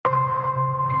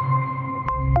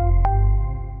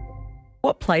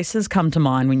What places come to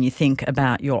mind when you think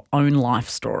about your own life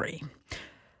story?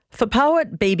 For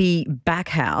poet Bibi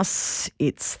Backhouse,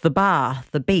 it's the bar,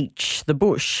 the beach, the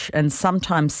bush, and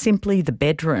sometimes simply the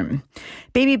bedroom.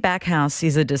 Bibi Backhouse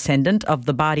is a descendant of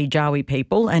the Bardi-Jawi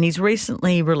people, and he's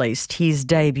recently released his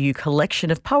debut collection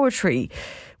of poetry,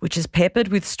 which is peppered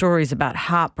with stories about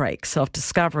heartbreak,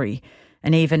 self-discovery,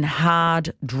 and even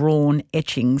hard-drawn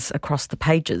etchings across the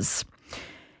pages.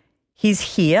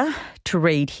 He's here to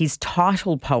read his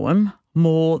title poem,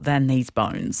 More Than These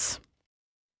Bones.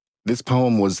 This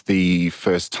poem was the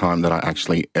first time that I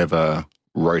actually ever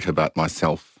wrote about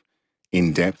myself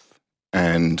in depth,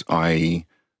 and I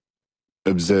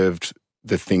observed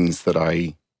the things that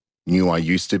I knew I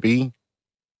used to be,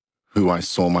 who I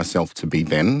saw myself to be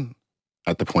then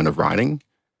at the point of writing,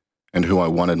 and who I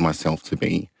wanted myself to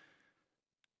be.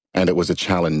 And it was a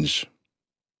challenge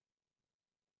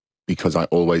because I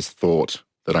always thought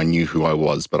that I knew who I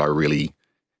was, but I really,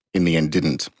 in the end,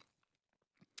 didn't.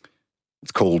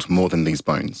 It's called More Than These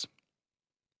Bones.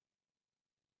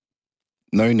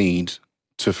 No need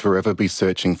to forever be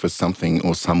searching for something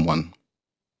or someone,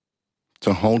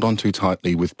 to hold on too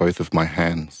tightly with both of my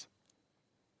hands.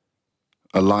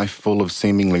 A life full of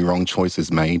seemingly wrong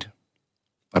choices made,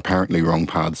 apparently wrong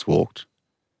paths walked,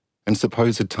 and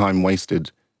supposed time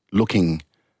wasted looking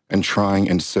and trying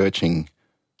and searching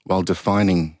while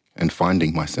defining and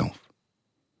finding myself.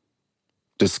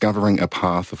 Discovering a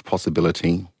path of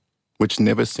possibility which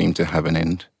never seemed to have an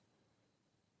end.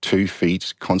 2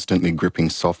 feet constantly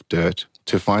gripping soft dirt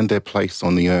to find their place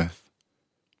on the earth.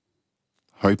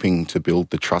 Hoping to build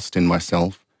the trust in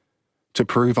myself, to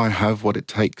prove I have what it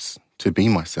takes to be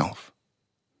myself,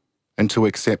 and to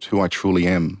accept who I truly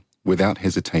am without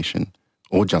hesitation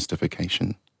or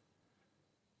justification.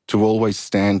 To always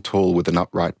stand tall with an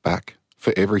upright back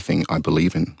for everything I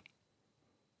believe in.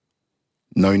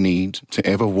 No need to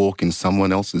ever walk in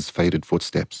someone else's faded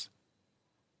footsteps.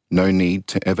 No need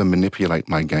to ever manipulate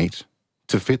my gait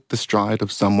to fit the stride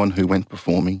of someone who went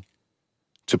before me.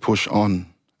 To push on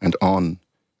and on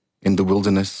in the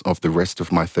wilderness of the rest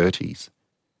of my 30s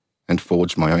and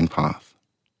forge my own path.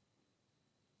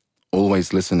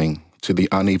 Always listening to the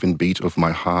uneven beat of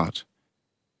my heart,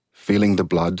 feeling the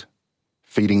blood,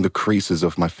 feeding the creases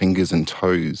of my fingers and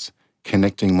toes,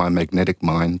 connecting my magnetic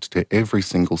mind to every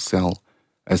single cell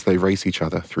as they race each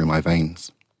other through my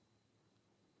veins.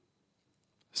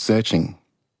 Searching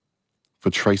for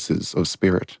traces of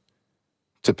spirit,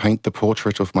 to paint the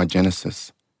portrait of my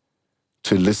genesis,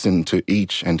 to listen to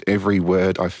each and every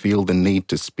word I feel the need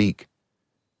to speak,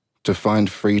 to find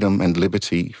freedom and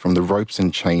liberty from the ropes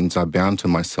and chains I bound to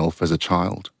myself as a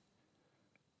child,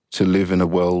 to live in a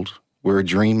world where a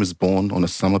dream is born on a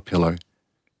summer pillow,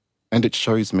 and it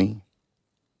shows me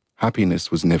happiness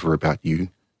was never about you,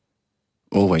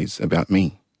 always about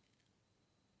me.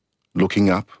 Looking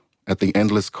up at the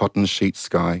endless cotton sheet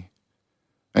sky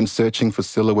and searching for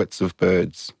silhouettes of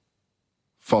birds,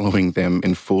 following them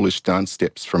in foolish dance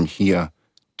steps from here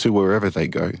to wherever they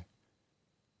go,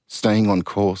 staying on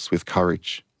course with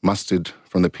courage mustered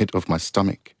from the pit of my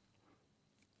stomach,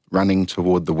 running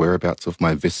toward the whereabouts of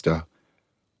my vista,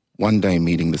 one day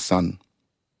meeting the sun,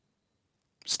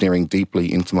 staring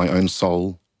deeply into my own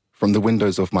soul from the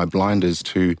windows of my blinders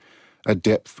to a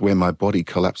depth where my body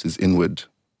collapses inward.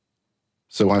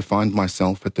 So I find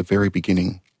myself at the very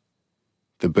beginning,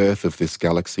 the birth of this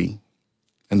galaxy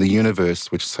and the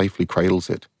universe which safely cradles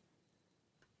it,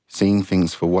 seeing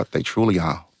things for what they truly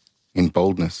are, in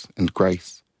boldness and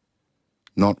grace,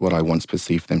 not what I once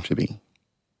perceived them to be.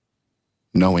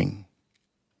 Knowing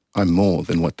I'm more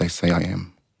than what they say I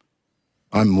am.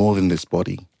 I'm more than this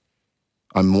body.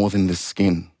 I'm more than this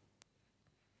skin.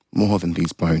 More than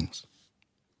these bones.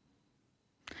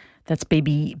 That's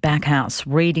Bibi Backhouse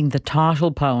reading the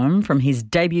title poem from his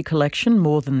debut collection,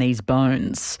 More Than These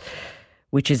Bones,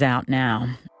 which is out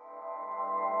now.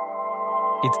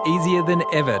 It's easier than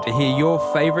ever to hear your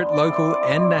favourite local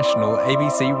and national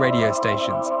ABC radio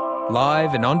stations,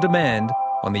 live and on demand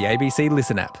on the ABC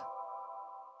Listen app.